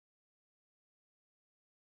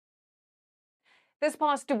This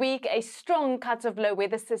past week, a strong cut of low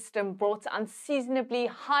weather system brought unseasonably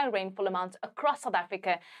high rainfall amounts across South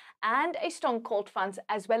Africa, and a strong cold front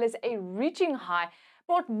as well as a reaching high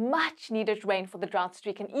brought much needed rain for the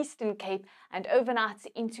drought-stricken Eastern Cape, and overnight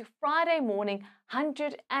into Friday morning,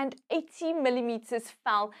 180 millimeters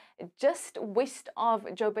fell just west of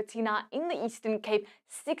Joburg in the Eastern Cape,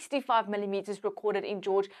 65 millimeters recorded in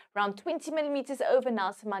George, around 20 millimeters over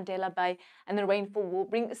Nelson Mandela Bay, and the rainfall will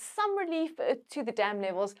bring some relief to the dam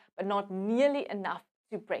levels, but not nearly enough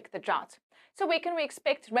to break the drought. So where can we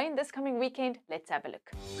expect rain this coming weekend? Let's have a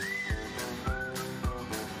look.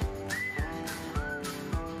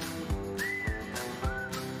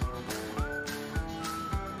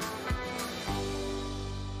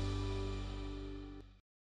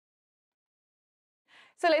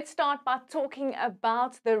 So let's start by talking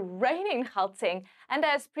about the rain in Gauteng. And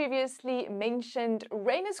as previously mentioned,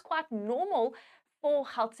 rain is quite normal for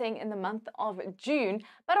Gauteng in the month of June,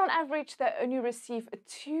 but on average they only receive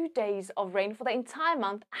 2 days of rain for the entire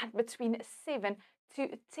month at between 7 to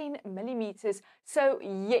 10 millimeters. So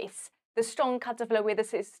yes, the strong cut of low weather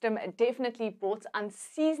system definitely brought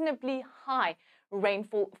unseasonably high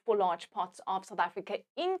rainfall for large parts of South Africa,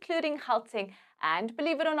 including Gauteng. And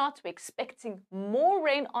believe it or not, we're expecting more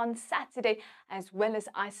rain on Saturday, as well as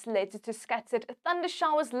isolated to scattered thunder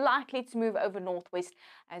showers likely to move over northwest,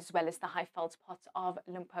 as well as the high-veld parts of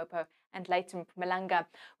Limpopo and later Mpumalanga.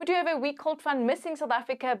 We do have a weak cold front missing South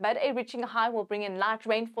Africa, but a reaching high will bring in light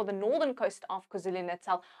rain for the northern coast of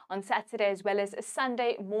KwaZulu-Natal on Saturday as well as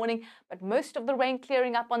Sunday morning, but most of the rain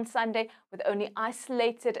clearing up on Sunday with only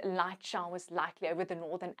isolated light showers likely over the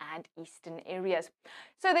northern and eastern areas.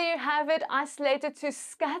 So there you have it, isolated to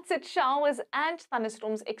scattered showers and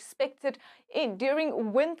thunderstorms expected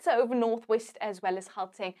during winter over northwest as well as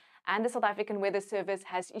Gauteng. And the South African Weather Service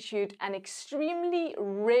has issued an extremely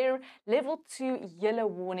rare level 2 yellow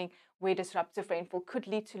warning where disruptive rainfall could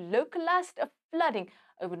lead to localized flooding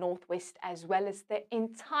over northwest as well as the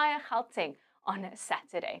entire Gauteng on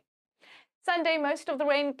Saturday. Sunday, most of the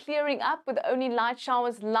rain clearing up with only light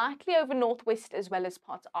showers likely over northwest as well as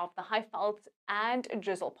parts of the high-veld and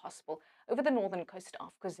drizzle possible over the northern coast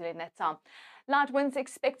of KwaZulu-Natal. Light winds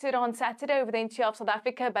expected on Saturday over the interior of South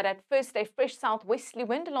Africa, but at first a fresh southwesterly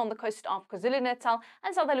wind along the coast of KwaZulu-Natal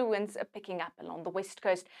and southerly winds are picking up along the west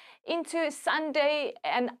coast. Into Sunday,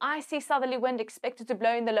 an icy southerly wind expected to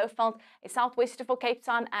blow in the low-veld, a southwester for Cape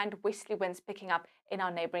Town and westerly winds picking up in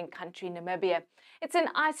our neighboring country, Namibia. It's an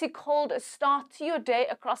icy cold start to your day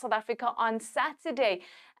across South Africa on Saturday,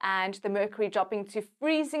 and the mercury dropping to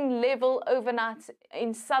freezing level overnight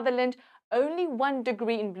in Sutherland, only 1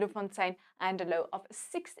 degree in Bloemfontein, and a low of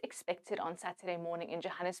 6 expected on Saturday morning in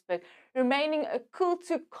Johannesburg. Remaining cool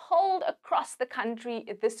to cold across the country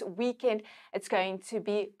this weekend. It's going to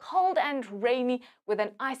be cold and rainy with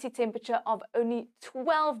an icy temperature of only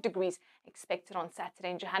 12 degrees expected on Saturday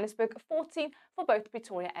in Johannesburg, 14 for both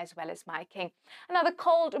Pretoria as well as Mahikeng. Another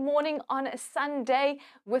cold morning on Sunday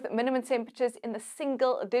with minimum temperatures in the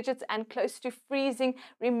single digits and close to freezing,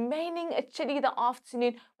 remaining chilly the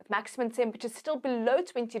afternoon with maximum temperatures still below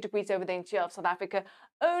 20 degrees over the interior of South Africa,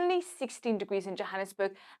 only 16 degrees in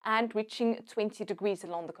Johannesburg and reaching 20 degrees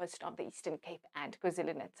along the coast of the Eastern Cape and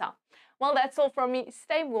KwaZulu-Natal. Well, that's all from me.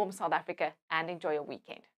 Stay warm, South Africa, and enjoy your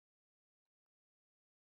weekend.